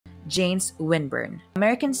James Winburn.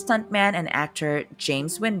 American stuntman and actor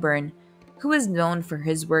James Winburn, who is known for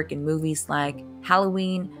his work in movies like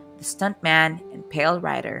Halloween, The Stuntman, and Pale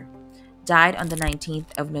Rider, died on the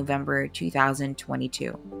 19th of November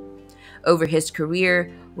 2022. Over his career,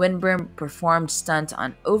 Winburn performed stunts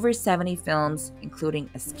on over 70 films, including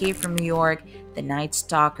Escape from New York, The Night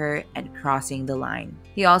Stalker, and Crossing the Line.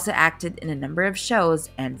 He also acted in a number of shows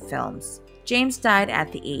and films. James died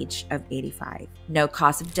at the age of 85. No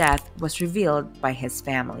cause of death was revealed by his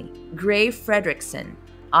family. Gray Fredrickson.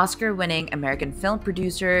 Oscar-winning American film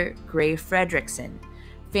producer Gray Fredrickson,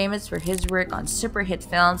 famous for his work on super hit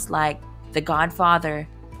films like The Godfather,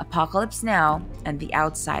 Apocalypse Now, and The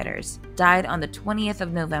Outsiders, died on the 20th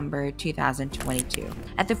of November 2022.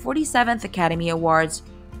 At the 47th Academy Awards,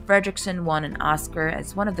 Fredrickson won an Oscar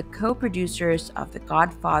as one of the co-producers of The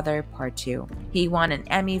Godfather Part 2. He won an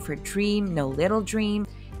Emmy for Dream No Little Dream.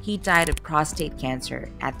 He died of prostate cancer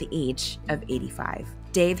at the age of 85.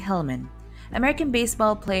 Dave Hillman. American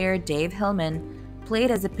baseball player Dave Hillman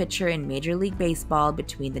played as a pitcher in Major League Baseball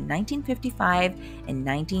between the 1955 and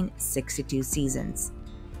 1962 seasons.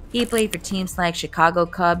 He played for teams like Chicago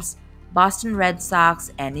Cubs, Boston Red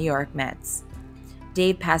Sox, and New York Mets.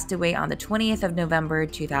 Dave passed away on the 20th of November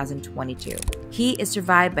 2022. He is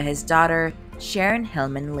survived by his daughter, Sharon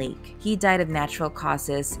Hillman Lake. He died of natural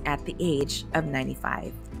causes at the age of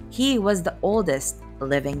 95. He was the oldest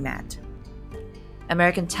living Met.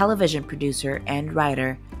 American television producer and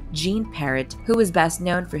writer Gene Parrott, who is best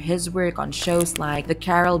known for his work on shows like The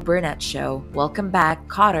Carol Burnett Show, Welcome Back,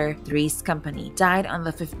 Kotter, Three's Company, died on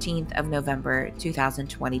the 15th of November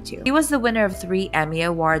 2022. He was the winner of 3 Emmy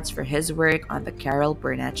Awards for his work on The Carol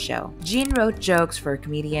Burnett Show. Gene wrote jokes for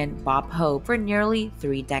comedian Bob Hope for nearly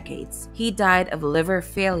 3 decades. He died of liver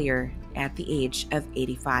failure at the age of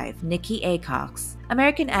 85. Nikki Acox.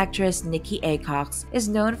 American actress Nikki Acox is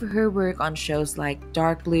known for her work on shows like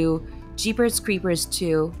Dark Blue, Jeepers Creepers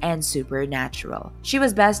 2, and Supernatural. She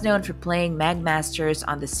was best known for playing Meg Masters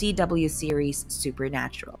on the CW series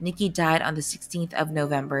Supernatural. Nikki died on the 16th of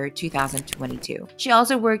November 2022. She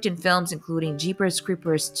also worked in films including Jeepers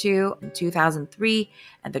Creepers 2 in 2003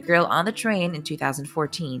 and The Girl on the Train in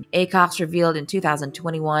 2014. Acox revealed in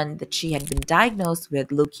 2021 that she had been diagnosed with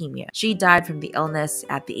leukemia. She died from the illness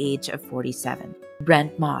at the age of 47.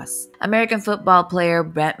 Brent Moss. American football player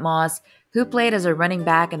Brent Moss, who played as a running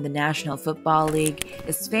back in the National Football League,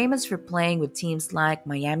 is famous for playing with teams like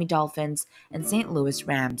Miami Dolphins and St. Louis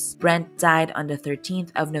Rams. Brent died on the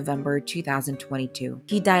 13th of November 2022.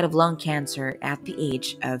 He died of lung cancer at the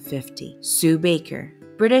age of 50. Sue Baker.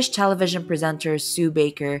 British television presenter Sue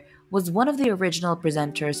Baker was one of the original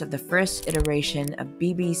presenters of the first iteration of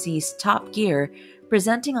BBC's Top Gear,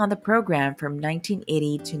 presenting on the program from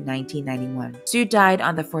 1980 to 1991. Sue died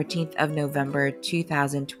on the 14th of November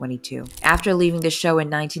 2022. After leaving the show in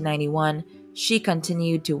 1991, she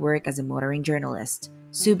continued to work as a motoring journalist.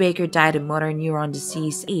 Sue Baker died of motor neuron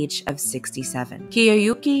disease at the age of 67.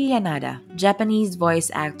 Kiyoyuki Yanada. Japanese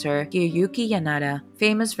voice actor Kiyoyuki Yanada,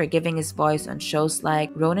 famous for giving his voice on shows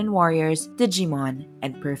like Ronin Warriors, Digimon,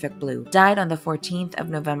 and Perfect Blue, died on the 14th of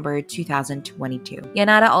November 2022.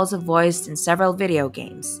 Yanada also voiced in several video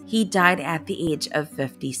games. He died at the age of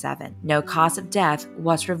 57. No cause of death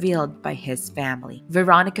was revealed by his family.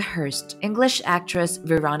 Veronica Hurst. English actress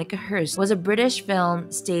Veronica Hurst was a British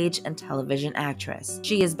film, stage, and television actress.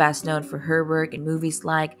 She is best known for her work in movies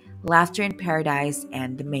like Laughter in Paradise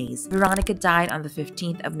and The Maze. Veronica died on the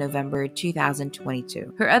 15th of November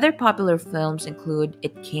 2022. Her other popular films include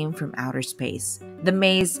It Came from Outer Space. The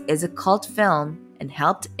Maze is a cult film and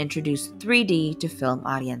helped introduce 3D to film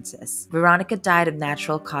audiences. Veronica died of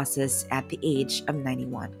natural causes at the age of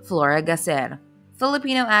 91. Flora Gacer.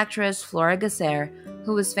 Filipino actress Flora Gacer,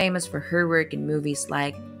 who was famous for her work in movies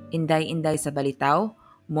like Inday Inday sa Balitaw,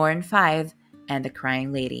 Moran 5, and The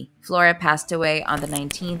Crying Lady. Flora passed away on the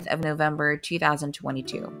 19th of November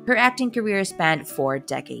 2022. Her acting career spanned 4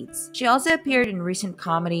 decades. She also appeared in recent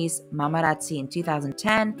comedies Mamarazzi in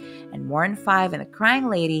 2010 and Moran 5 and The Crying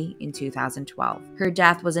Lady in 2012. Her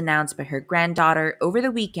death was announced by her granddaughter over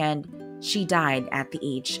the weekend. She died at the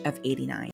age of 89.